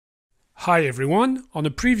Hi everyone, on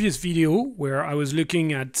a previous video where I was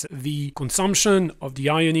looking at the consumption of the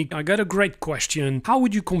Ioniq, I got a great question. How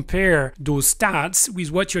would you compare those stats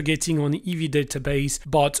with what you're getting on the EV database,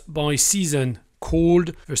 but by season,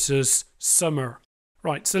 cold versus summer?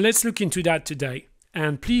 Right, so let's look into that today.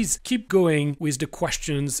 And please keep going with the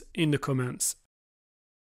questions in the comments.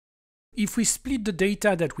 If we split the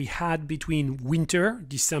data that we had between winter,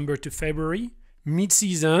 December to February,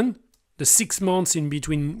 mid-season, the 6 months in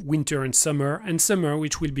between winter and summer,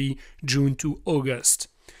 which will be June to August,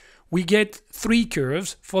 we get 3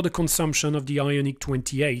 curves for the consumption of the Ioniq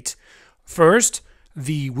 28. First,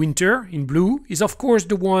 the winter in blue is of course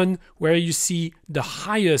the one where you see the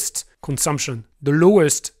highest consumption, the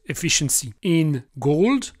lowest efficiency. In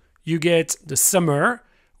gold, you get the summer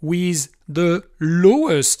with the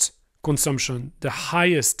lowest consumption, the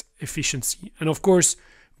highest efficiency. And of course,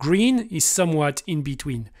 green is somewhat in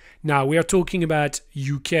between. Now we are talking about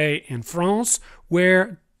UK and France,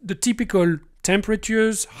 where the typical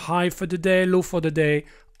temperatures, high for the day, low for the day,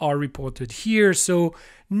 are reported here. So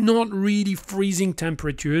not really freezing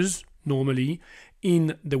temperatures normally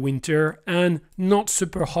in the winter and not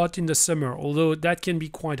super hot in the summer, although that can be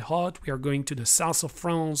quite hot. We are going to the south of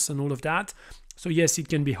France and all of that. So yes, it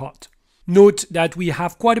can be hot. Note that we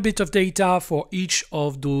have quite a bit of data for each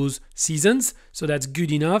of those seasons, so that's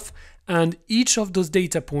good enough. And each of those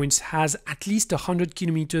data points has at least 100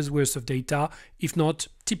 kilometers worth of data, if not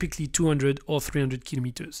typically 200 or 300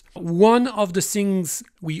 kilometers. One of the things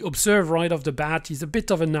we observe right off the bat is a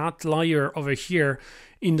bit of an outlier over here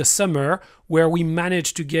in the summer, where we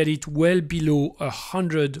managed to get it well below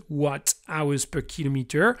 100 watt hours per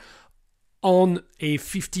kilometer on a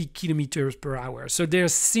 50 kilometers per hour. So there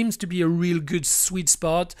seems to be a real good sweet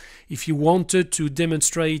spot. If you wanted to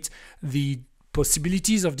demonstrate the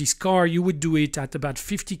possibilities of this car, you would do it at about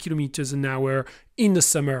 50 kilometers an hour in the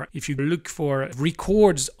summer. If you look for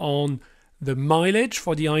records on the mileage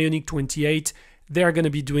for the Ioniq 28, they're going to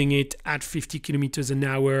be doing it at 50 kilometers an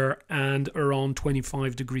hour and around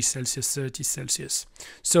 25 degrees Celsius, 30 Celsius.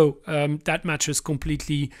 So that matches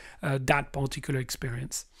completely that particular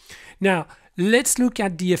experience. Now, let's look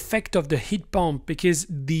at the effect of the heat pump, because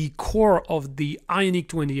the core of the Ioniq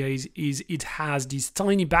 28 is it has this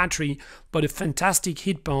tiny battery, but a fantastic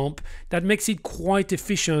heat pump that makes it quite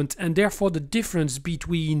efficient, and therefore the difference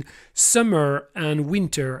between summer and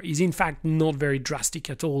winter is in fact not very drastic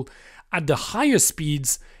at all. At the higher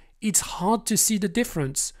speeds, it's hard to see the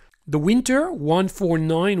difference. The winter,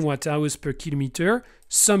 149 watt hours per kilometer,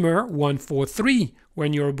 summer, 143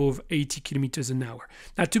 when you're above 80 kilometers an hour.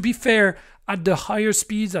 Now, to be fair, at the higher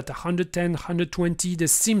speeds, at 110, 120, there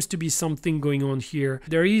seems to be something going on here.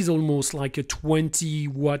 There is almost like a 20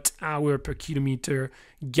 watt hour per kilometer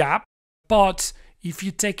gap. But if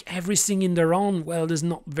you take everything in the round, well, there's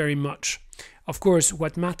not very much. Of course,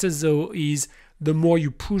 what matters though is the more you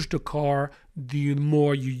push the car, the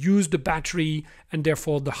more you use the battery, and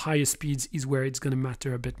therefore the higher speeds is where it's going to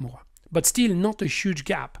matter a bit more. But still not a huge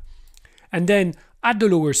gap. And then at the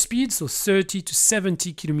lower speeds, so 30 to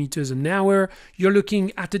 70 kilometers an hour, you're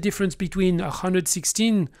looking at a difference between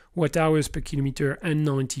 116 watt hours per kilometer and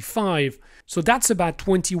 95. So that's about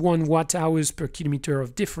 21 watt hours per kilometer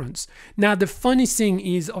of difference. Now, the funny thing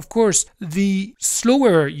is, of course, the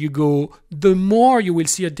slower you go, the more you will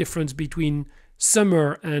see a difference between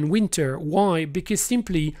summer and winter. Why? Because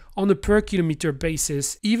simply on a per kilometer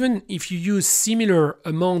basis, even if you use similar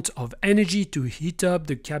amount of energy to heat up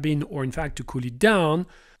the cabin or in fact to cool it down,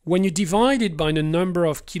 when you divide it by the number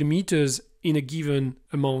of kilometers in a given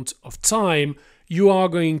amount of time, you are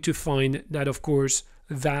going to find that of course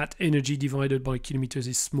that energy divided by kilometers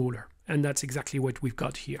is smaller. And that's exactly what we've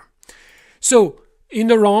got here. So in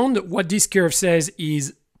the round, what this curve says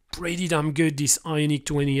is pretty damn good, this Ioniq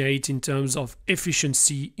 28 in terms of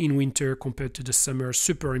efficiency in winter compared to the summer.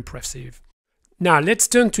 Super impressive. Now let's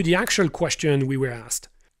turn to the actual question we were asked,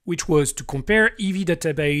 which was to compare EV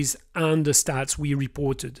database and the stats we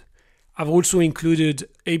reported. I've also included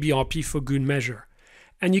ABRP for good measure.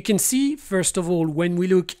 And you can see, first of all, when we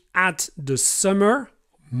look at the summer,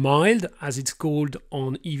 mild as it's called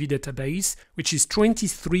on EV database, which is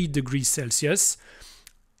 23 degrees Celsius,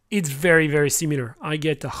 it's very, very similar. I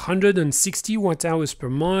get 160 watt hours per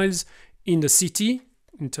miles in the city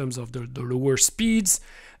in terms of the lower speeds,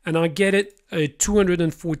 and I get it at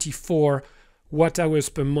 244 watt hours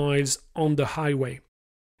per miles on the highway.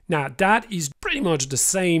 Now that is pretty much the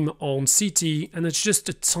same on city, and it's just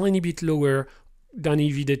a tiny bit lower than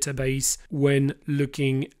EV database when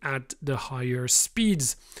looking at the higher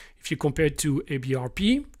speeds. If you compare to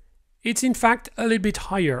ABRP, It's in fact a little bit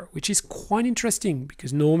higher, which is quite interesting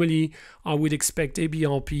because normally I would expect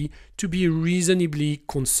ABRP to be reasonably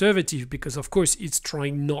conservative because of course it's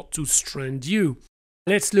trying not to strand you.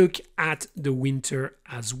 Let's look at the winter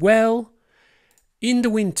as well. In the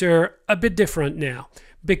winter, a bit different now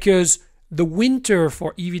because the winter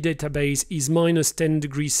for EV Database is minus 10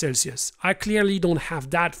 degrees Celsius. I clearly don't have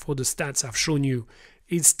that for the stats I've shown you.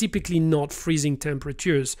 It's typically not freezing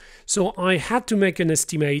temperatures. So I had to make an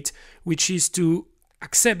estimate, which is to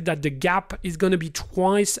accept that the gap is going to be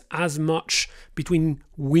twice as much between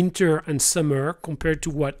winter and summer compared to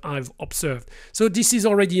what I've observed. So this is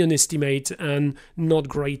already an estimate and not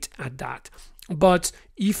great at that. But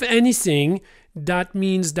if anything, that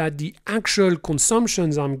means that the actual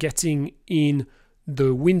consumptions I'm getting in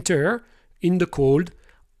the winter, in the cold,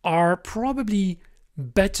 are probably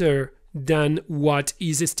better than what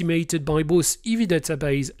is estimated by both EV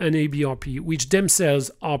Database and ABRP, which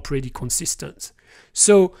themselves are pretty consistent.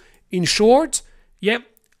 So in short, EV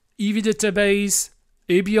Database,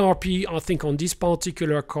 ABRP, I think on these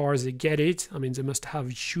particular cars, they get it. I mean, they must have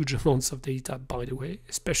huge amounts of data, by the way,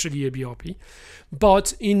 especially ABRP.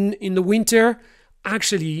 But in the winter,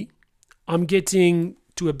 actually, I'm getting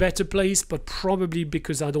to a better place, but probably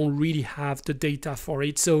because I don't really have the data for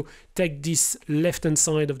it. So take this left-hand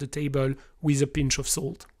side of the table with a pinch of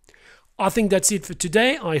salt. I think that's it for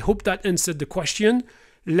today. I hope that answered the question.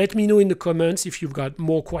 Let me know in the comments if you've got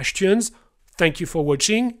more questions. Thank you for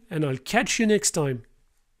watching, and I'll catch you next time.